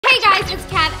guys, it's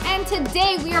Kat, and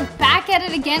today we are back at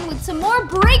it again with some more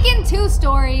Break In 2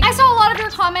 story. I saw a lot of your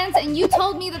comments and you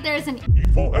told me that there's an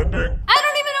evil ending. I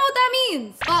don't even know what that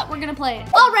means, but we're gonna play it.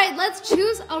 All right, let's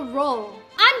choose a role.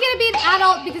 I'm gonna be an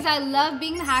adult because I love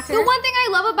being the hacker. The one thing I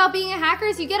love about being a hacker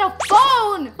is you get a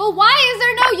phone. But why is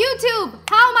there no YouTube?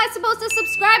 How am I supposed to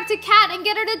subscribe to Kat and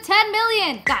get her to 10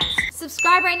 million? Guys,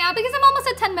 subscribe right now because I'm almost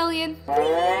at 10 million.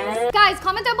 Please. Guys,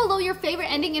 comment down below your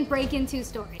favorite ending in Break In 2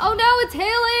 story. Oh no, it's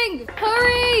hailing.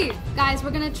 Hurry. Guys,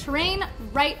 we're gonna train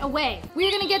right away. We're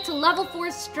gonna get to level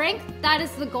 4 strength. That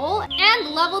is the goal. And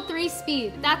level 3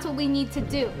 speed. That's what we need to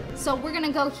do. So we're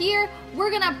gonna go here.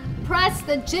 We're gonna press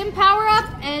the gym power up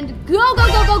and go, go,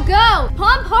 go, go, go.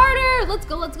 Pump harder. Let's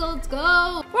go, let's go, let's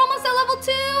go. We're almost at level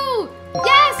 2.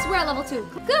 Yes, we're at level 2.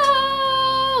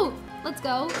 Go. Let's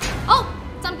go. Oh,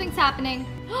 something's happening.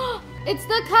 It's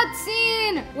the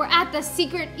cutscene. We're at the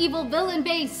secret evil villain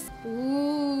base.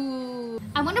 Ooh.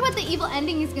 I wonder what the evil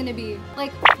ending is gonna be.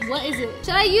 Like, what is it?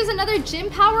 Should I use another gym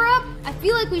power up? I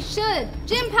feel like we should.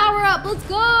 Gym power up, let's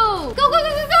go. Go, go, go,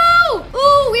 go, go.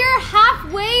 Ooh, we're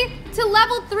halfway to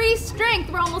level 3 strength.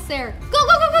 We're almost there. Go,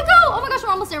 go, go, go, go. Oh my gosh, we're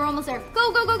almost there, we're almost there.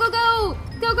 Go, go, go, go, go.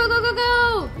 Go, go, go, go,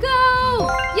 go. Go.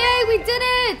 Yay, we did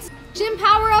it. Gym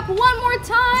power up one more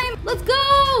time. Let's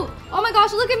go. Oh my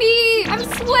gosh, look at me. I'm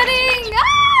sweating.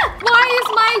 Ah! Why is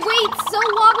my weight so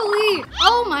wobbly?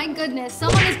 Oh my goodness,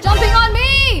 someone is jumping on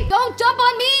me. Don't jump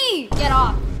on me. Get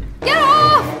off. Get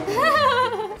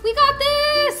off. We got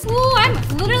this. Ooh,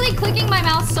 I'm literally clicking my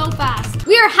mouse so fast.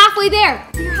 We are halfway there.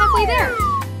 We're halfway there.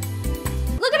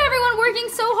 Look at everyone working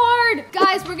so hard.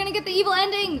 Guys, we're gonna get the evil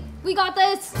ending. We got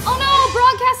this. Oh no,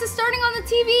 broadcast is starting on the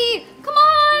TV. Come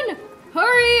on.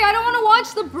 Hurry, I don't want to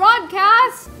watch the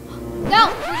broadcast.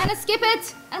 No, we're gonna skip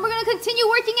it and we're gonna continue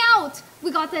working out.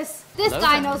 We got this. This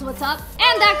guy knows what's up.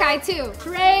 And that guy too.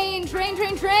 Train, train,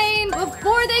 train, train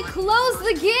before they close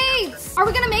the gates. Are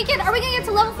we gonna make it? Are we gonna get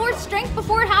to level 4 strength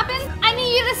before it happens? I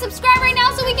need you to subscribe right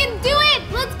now so we can do it.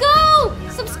 Let's go.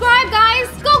 Subscribe, guys.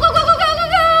 Go, go, go, go, go, go,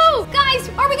 go. Guys,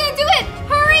 are we gonna do it?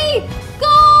 Hurry.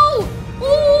 Go.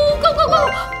 Ooh, go, go, go.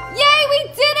 Yay, we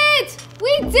did it.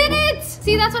 We did it.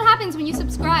 See, that's what happens when you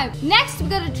subscribe. Next, we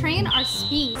gotta train our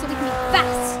speed so we can be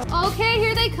fast. Okay,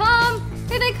 here they come.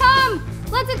 Here they come.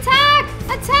 Let's attack.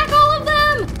 Attack all of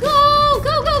them. Go,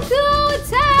 go, go, go.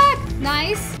 Attack.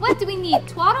 Nice. What do we need?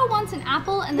 Twaddle wants an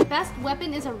apple and the best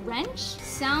weapon is a wrench.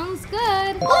 Sounds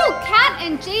good. Oh, Kat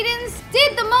and Jaden's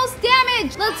did the most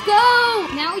damage. Let's go.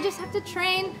 Now we just have to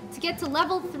train to get to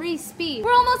level 3 speed.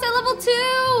 We're almost at level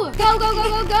 2. Go, go, go,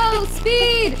 go, go.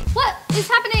 Speed. What is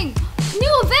happening?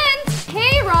 New event.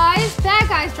 Pay rise. Bad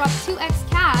guys drop 2x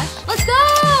cash. Let's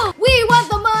go. We want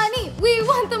the money. We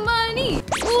want the money.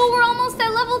 Oh, we're almost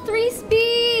at level 3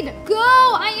 speed. Go.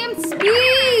 I am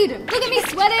speed. Look at me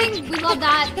sweating. We love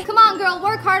that. Come on, girl.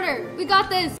 Work harder. We got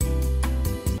this.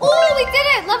 Oh, we did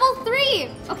it. Level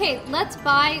 3. Okay, let's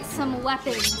buy some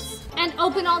weapons and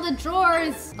open all the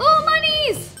drawers. Oh,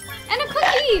 monies. And a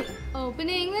cookie.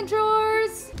 Opening the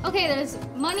drawers. Okay, there's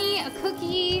money, a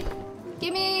cookie.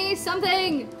 Give me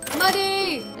something.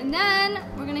 Money. And then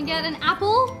we're gonna get an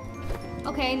apple.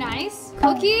 Okay, nice.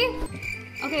 Cookie.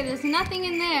 Okay, there's nothing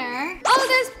in there. Oh,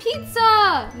 there's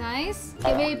pizza. Nice.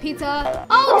 Give me pizza.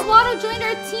 Oh, Twaddle joined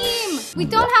our team. We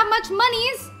don't have much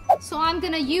monies, so I'm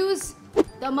gonna use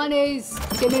the monies.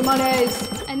 Give me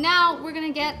monies. And now we're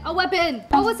gonna get a weapon.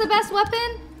 What was the best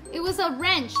weapon? It was a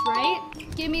wrench, right?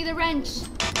 Give me the wrench.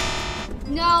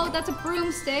 No, that's a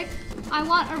broomstick. I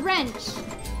want a wrench.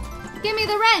 Give me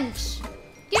the wrench.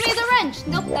 Give me the wrench.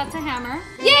 Nope, that's a hammer.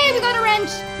 Yay, we got a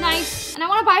wrench. Nice. And I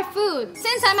want to buy food.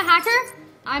 Since I'm a hacker,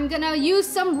 I'm gonna use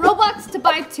some Robux to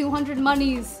buy 200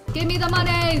 monies. Give me the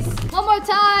monies. One more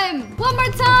time. One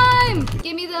more time.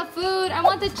 Give me the food. I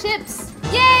want the chips.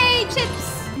 Yay,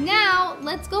 chips. Now,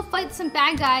 let's go fight some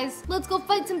bad guys. Let's go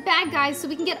fight some bad guys so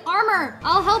we can get armor.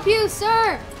 I'll help you,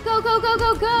 sir. Go, go, go,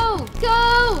 go, go.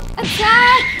 Go.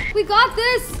 Attack. We got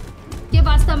this. Give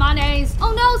us the monies.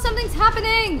 Oh no, something's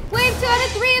happening. Wave 2 out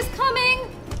of 3 is coming.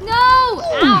 No.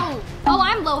 Ow. Oh,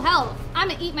 I'm low health. I'm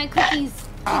gonna eat my cookies.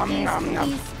 Cookies,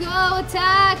 cookies. Go,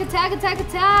 attack, attack, attack,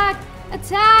 attack.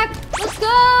 Attack. Let's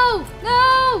go.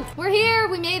 No. We're here.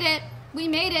 We made it. We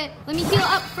made it. Let me heal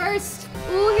up first.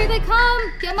 Ooh, here they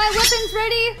come. Get my weapons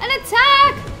ready. And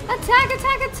attack. Attack,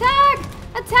 attack, attack.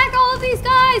 Attack all of these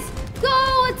guys.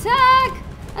 Go, attack.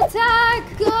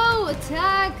 Attack. Go,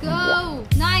 attack, go.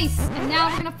 Nice. And now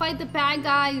we're gonna fight the bad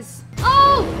guys.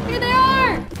 Oh, here they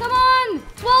are. Come on.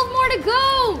 12 more to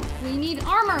go. We need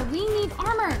armor. We need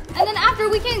armor. And then after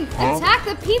we can attack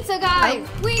the pizza guy.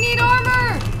 We need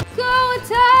armor. Go,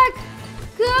 attack.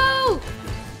 Go.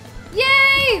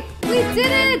 Yay. We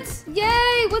did it!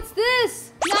 Yay! What's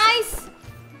this? Nice!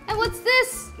 And what's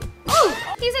this?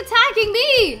 Oh! He's attacking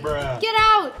me! Bruh. Get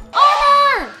out!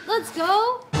 Armor! Let's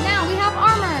go. Now we have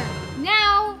armor.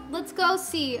 Now, let's go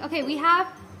see. Okay, we have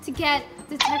to get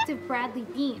Detective Bradley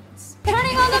beams.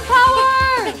 Turning on the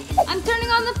power! I'm turning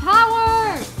on the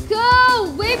power!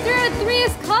 Go! Wave 303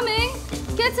 is coming!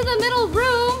 Get to the middle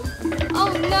room!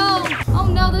 Oh no! Oh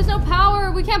no, there's no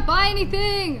power! We can't buy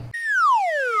anything!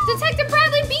 Detective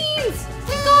Bradley beams!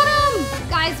 We got him!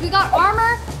 Guys, we got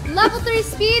armor, level 3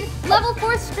 speed, level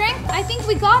 4 strength. I think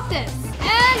we got this.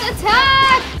 And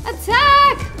attack!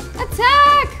 Attack!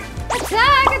 Attack!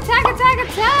 Attack! Attack! Attack!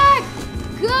 Attack!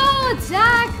 Go!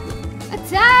 Attack!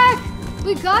 Attack!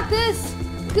 We got this!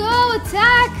 Go!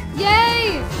 Attack!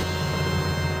 Yay!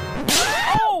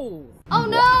 Oh! Oh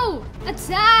no!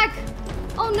 Attack!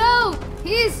 Oh no!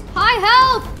 He's high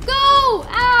health! Go!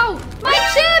 Ow! My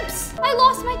chips! I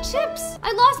lost my chips!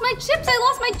 I lost my chips! I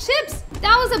lost my chips!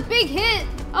 That was a big hit!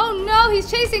 Oh no, he's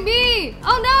chasing me!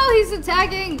 Oh no, he's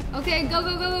attacking! Okay, go,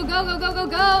 go, go, go, go, go, go, go,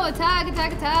 go! Attack,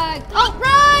 attack, attack! Oh,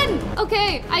 run!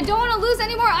 Okay, I don't want to lose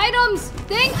any more items!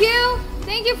 Thank you!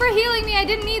 Thank you for healing me, I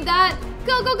didn't need that!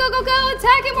 Go, go, go, go, go!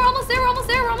 Attack him! We're almost there, we're almost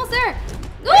there, we're almost there!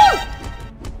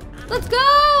 Woo! Let's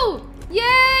go!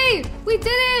 Yay! We did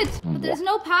it! But there's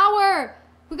no power!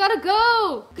 We gotta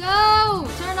go! Go!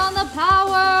 Turn on the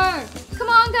power! Come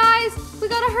on, guys! We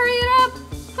gotta hurry it up!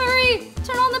 Hurry!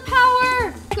 Turn on the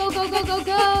power! Go, go, go, go,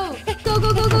 go! Go,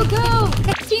 go, go, go, go!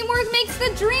 Teamwork makes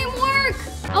the dream work!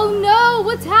 Oh no!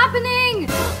 What's happening?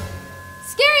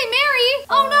 Scary Mary!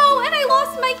 Oh no! And I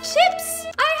lost my chips!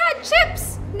 I had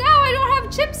chips! Now I don't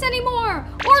have chips anymore!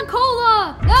 Or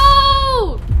cola!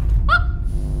 No!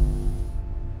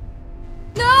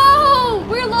 No!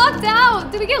 We're locked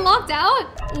out! Did we get locked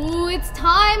out? Ooh, it's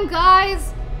time,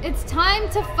 guys! It's time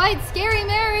to fight Scary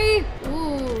Mary!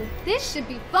 Ooh, this should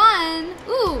be fun!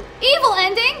 Ooh, evil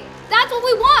ending? That's what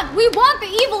we want! We want the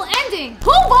evil ending!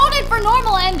 Who voted for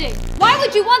normal ending? Why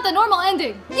would you want the normal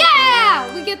ending?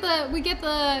 Yeah! We get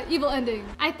the evil ending.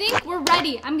 I think we're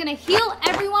ready. I'm gonna heal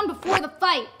everyone before the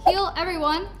fight. Heal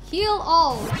everyone. Heal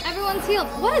all. Everyone's healed.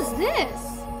 What is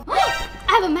this? I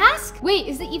have a mask? Wait,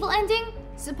 is the evil ending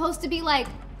supposed to be like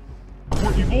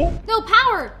More evil? no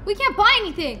power? We can't buy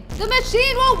anything. The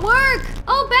machine won't work.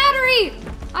 Oh, battery.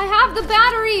 I have the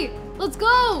battery. Let's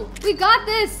go. We got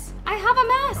this. I have a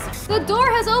mask. The door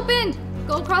has opened.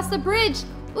 Go across the bridge.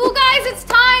 Ooh, guys, it's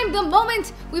time. The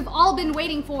moment we've all been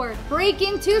waiting for. Break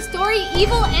In 2 story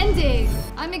evil ending.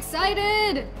 I'm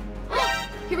excited.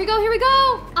 Here we go. Here we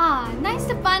go. Ah, nice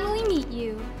to finally meet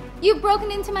you. You've broken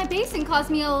into my base and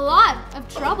caused me a lot of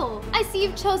trouble. I see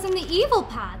you've chosen the evil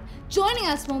path. Joining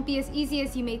us won't be as easy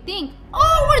as you may think.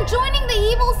 Oh, we're joining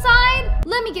the evil side?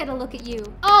 Let me get a look at you.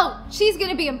 Oh, she's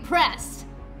gonna be impressed.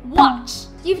 Watch.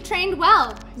 You've trained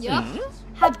well. Yup.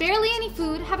 Have barely any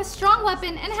food, have a strong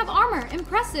weapon, and have armor.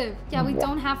 Impressive. Yeah, we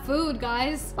don't have food,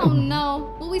 guys. Oh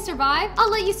no. Will we survive? I'll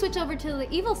let you switch over to the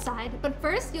evil side, but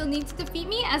first you'll need to defeat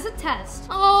me as a test.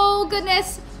 Oh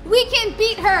goodness. We can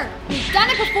beat her. We've done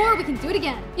it before, we can do it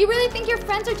again. You really think your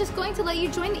friends are just going to let you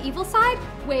join the evil side?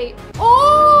 Wait.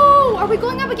 Oh, are we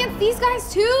going up against these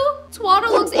guys too?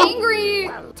 Twaddle looks angry.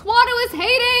 Twaddle is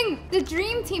hating. The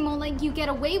dream team won't let you get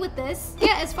away with this.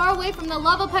 Get as far away from the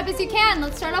lava pipe as you can.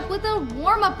 Let's start up with a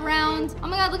warm-up round. Oh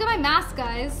my god, look at my mask,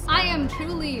 guys. I am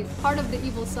truly part of the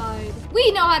evil side.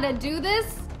 We know how to do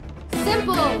this.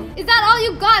 Simple. Is that all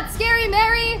you got, Scary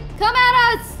Mary? Come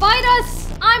at us. Fight us.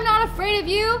 I'm not afraid of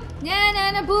you. Na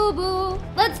na na boo boo.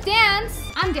 Let's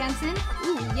dance. I'm dancing.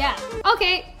 Ooh, yeah.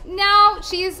 Okay, now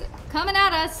she's coming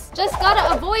at us. Just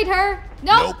gotta avoid her.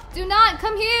 Nope. Do not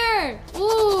come here.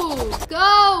 Ooh,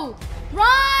 go.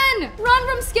 Run. Run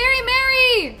from Scary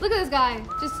Mary. Look at this guy.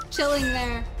 Just chilling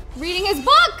there. Reading his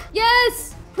book.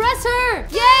 Yes. Press her.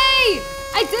 Yay.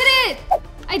 I did it.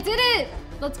 I did it.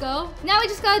 Let's go. Now we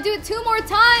just gotta do it 2 more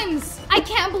times. I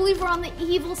can't believe we're on the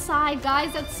evil side,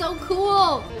 guys. That's so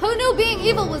cool. Who knew being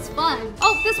evil was fun?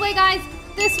 Oh, this way, guys.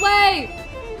 This way.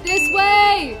 This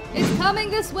way. It's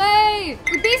coming this way.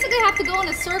 We basically have to go in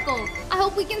a circle. I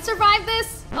hope we can survive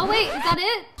this. Oh, wait. Is that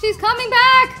it? She's coming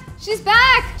back. She's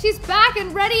back. She's back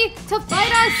and ready to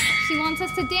fight us. She wants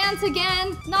us to dance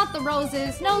again. Not the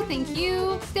roses. No, thank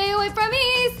you. Stay away from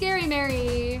me, Scary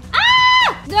Mary.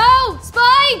 Ah! No!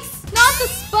 Spikes! Not the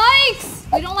spikes!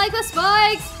 We don't like the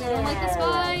spikes. We don't like the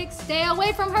spikes. Stay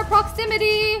away from her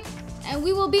proximity. And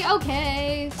we will be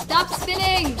okay. Stop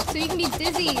spinning so you can be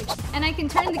dizzy. And I can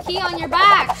turn the key on your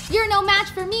back. You're no match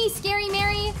for me, Scary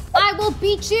Mary. I will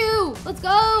beat you. Let's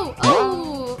go.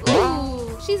 Oh,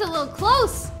 ooh. She's a little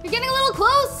close. You're getting a little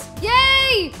close. Yay!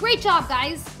 Yay! Great job,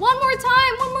 guys. One more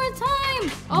time, one more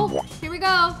time. Oh, here we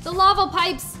go. The lava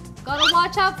pipes. Gotta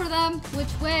watch out for them.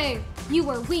 Which way? You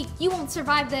are weak. You won't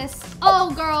survive this.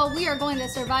 Oh, girl, we are going to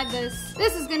survive this.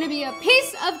 This is gonna be a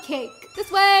piece of cake.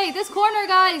 This way, this corner,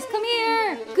 guys. Come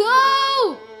here.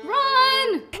 Go!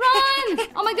 Run! Run!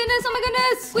 Oh my goodness, oh my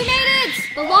goodness! We made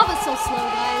it! The lava's so slow,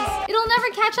 guys. It'll never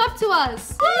catch up to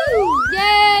us. Woo!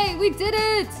 Yay! We did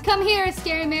it! Come here,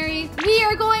 Scary Mary. We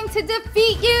are going to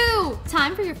defeat you!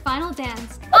 Time for your final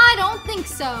dance. I don't think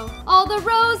so. All the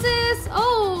roses.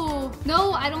 Oh,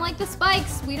 no, I don't like the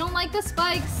spikes. We don't like the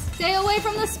spikes. Stay away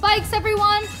from the spikes,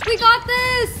 everyone. We got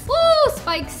this. Woo,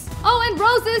 spikes. Oh, and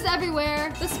roses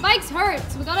everywhere. The spikes hurt,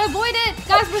 so we gotta avoid it.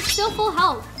 Guys, we're still full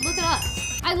health. Look at us.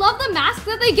 I love the mask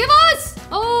that they give us.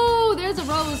 Oh, there's a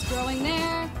rose growing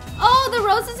there. Oh, the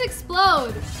roses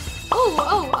explode. Oh,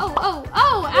 oh, oh, oh,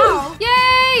 oh, ow.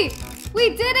 Yay!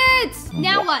 We did it.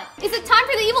 Now what? Is it time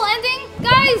for the evil ending?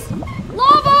 Guys,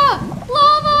 lava!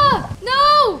 Lava!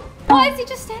 No! Why is he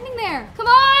just standing there? Come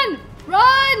on!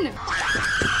 Run!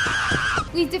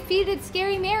 We defeated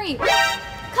Scary Mary.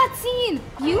 Cutscene!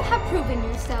 You have proven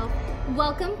yourself.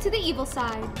 Welcome to the evil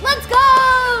side. Let's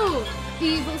go! The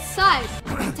evil side.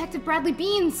 Detective Bradley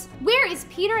Beans. Where is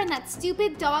Peter and that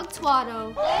stupid dog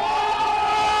Twatto?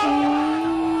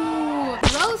 Ooh,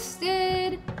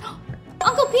 roasted.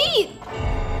 Uncle Pete!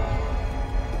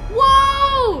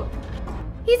 Whoa!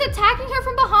 He's attacking her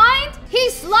from behind? He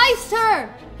sliced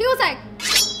her! He was like,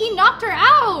 he knocked her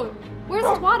out! Where's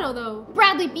Twatto though?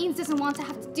 Bradley Beans doesn't want to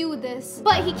have to do with this,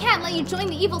 but he can't let you join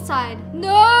the evil side.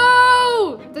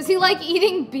 No! Does he like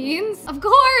eating beans? Of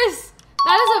course!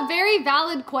 That is a very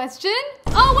valid question.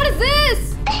 Oh, what is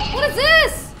this? What is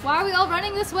this? Why are we all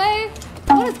running this way?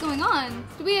 What is going on?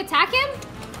 Do we attack him?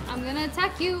 I'm gonna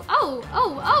attack you. Oh,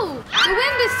 oh, oh. The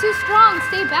wind is too strong.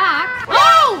 Stay back.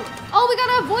 Oh! Oh, we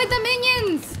gotta avoid the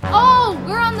minions. Oh,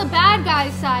 we're on the bad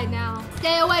guy's side now.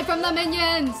 Stay away from the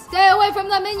minions. Stay away from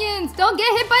the minions. Don't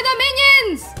get hit by the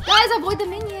minions. Guys, avoid the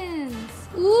minions.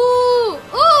 Ooh.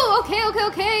 Ooh, okay, okay,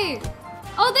 okay.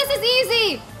 Oh, this is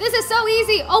easy. This is so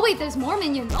easy. Oh, wait, there's more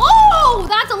minions. Oh,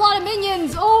 that's a lot of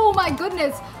minions. Oh, my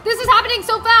goodness. This is happening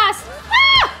so fast.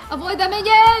 Ah! Avoid the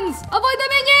minions. Avoid the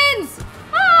minions.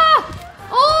 Ah!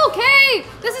 Okay,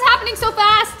 this is happening so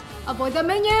fast. Avoid the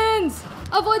minions.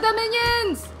 Avoid the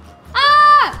minions.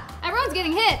 Ah! Everyone's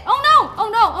getting hit. Oh no! Oh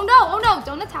no! Oh no! Oh no!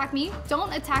 Don't attack me.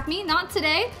 Don't attack me. Not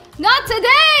today. Not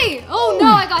today! Oh no,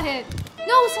 I got hit.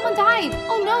 No, someone died.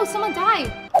 Oh no, someone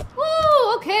died.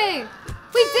 Woo! Okay.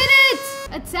 We did it!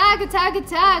 Attack, attack,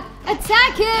 attack.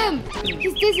 Attack him!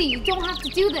 He's dizzy. You don't have to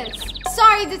do this.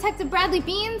 Sorry, Detective Bradley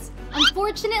Beans.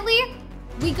 Unfortunately,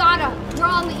 we're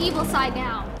on the evil side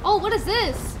now. Oh, what is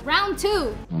this? Round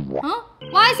 2. Huh?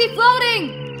 Why is he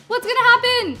floating? What's gonna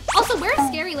happen? Also, where's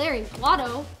Scary Larry?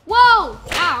 Twatto. Whoa!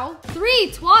 Ow.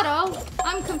 3 Twatto.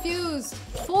 I'm confused.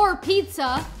 4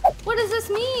 pizza. What does this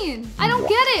mean? I don't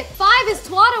get it. 5 is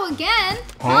Twatto again.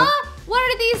 Huh? What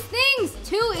are these things?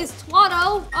 2 is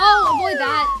Twatto. Oh, avoid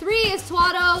that. 3 is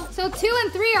Twatto. So 2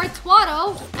 and 3 are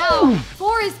Twatto. Ow.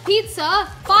 4 is pizza.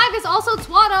 5 is also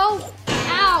Twatto.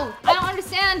 Ow. I don't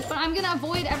understand, but I'm gonna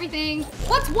avoid everything.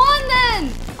 What's 1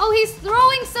 then? Oh, he's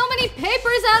throwing so many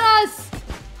papers at us.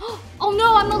 Oh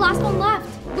no, I'm the last one left.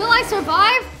 Will I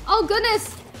survive? Oh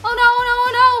goodness. Oh no, oh no,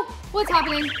 oh no. What's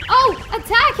happening? Oh,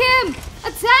 attack him.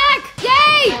 Attack!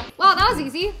 Yay! Wow, that was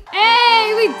easy.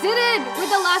 Hey, we did it! We're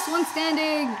the last one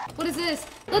standing. What is this?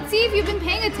 Let's see if you've been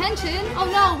paying attention. Oh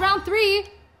no, round 3.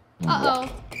 Uh-oh.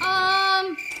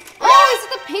 Oh, is it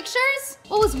the pictures?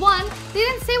 What was 1? They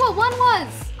didn't say what 1 was.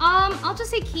 I'll just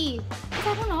say key.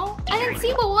 I don't know. I didn't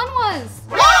see what 1 was.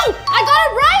 Oh, I got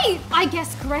it right! I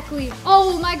guessed correctly.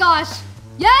 Oh my gosh.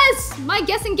 Yes, my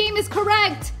guessing game is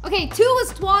correct. Okay, 2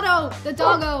 was Twatto, the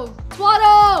doggo.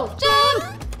 Twatto,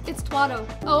 jump! It's Twatto.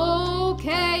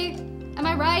 Okay. Am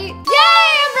I right? Yay,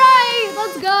 I'm right!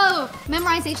 Let's go.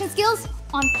 Memorization skills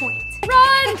on point.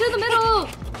 Run to the middle.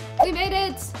 We made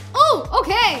it. Oh,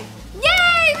 okay.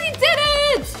 Yay, we did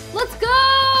it! Let's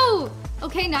go.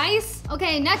 Okay, nice.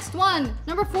 Okay, next one.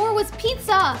 Number 4 was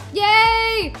pizza.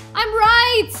 Yay, I'm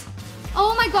right.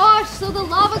 Oh my gosh, so the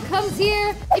lava comes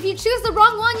here. If you choose the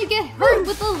wrong one, you get hurt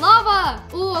with the lava.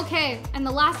 Ooh, okay. And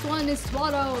the last one is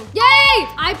Twatto. Yay!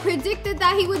 I predicted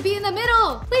that he would be in the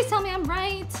middle. Please tell me I'm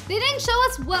right. They didn't show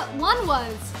us what 1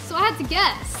 was, so I had to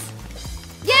guess.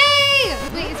 Yay!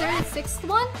 Wait, is there a 6th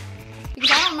one?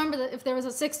 Because I don't remember if there was a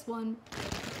 6th one.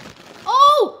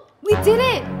 Oh! We did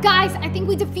it! Guys, I think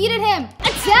we defeated him.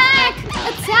 Attack!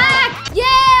 Attack!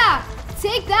 Yeah!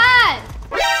 Take that!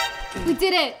 We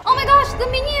did it. Oh my gosh, the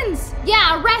minions.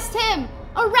 Yeah, arrest him.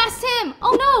 Arrest him.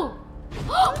 Oh no.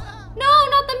 No,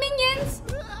 not the minions.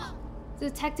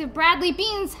 Detective Bradley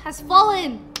Beans has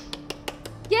fallen.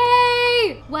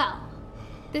 Yay! Well,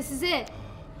 this is it.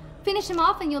 Finish him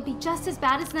off and you'll be just as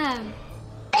bad as them.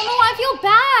 Oh no, I feel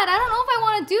bad. I don't know if I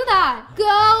want to do that.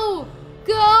 Go!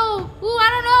 Go! Ooh, I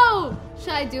don't know.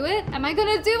 Should I do it? Am I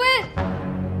gonna do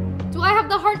it? Do I have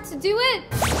the heart to do it?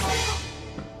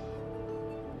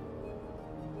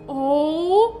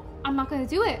 Oh, I'm not gonna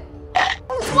do it.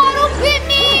 Twaddle bit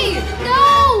me!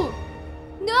 No!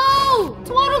 No!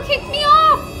 Twaddle kicked me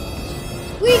off!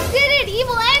 We did it!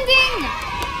 Evil ending!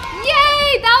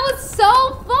 Yay! That was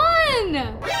so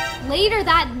fun! Later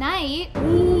that night...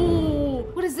 Ooh!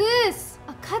 What is this?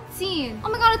 A cutscene. Oh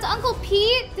my god, it's Uncle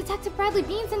Pete, Detective Bradley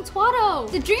Beans, and Twaddle.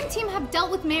 The Dream Team have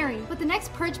dealt with Mary, but the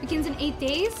next purge begins in 8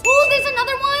 days. Ooh, there's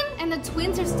another one! And the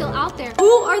twins are still out there.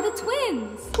 Who are the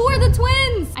twins? Who are the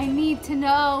twins? I need to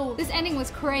know. This ending was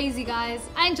crazy, guys.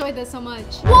 I enjoyed this so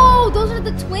much. Whoa, those are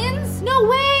the twins? No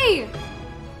way!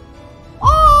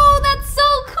 Oh, that's so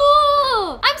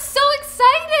cool! I'm so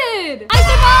excited! I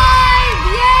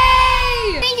survived!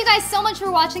 Yay! Thank you guys so much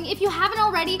for watching. If you haven't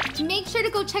already, make sure to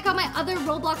go check out my other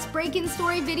Roblox Break In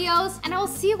story videos, and I will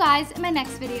see you guys in my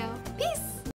next video. Peace!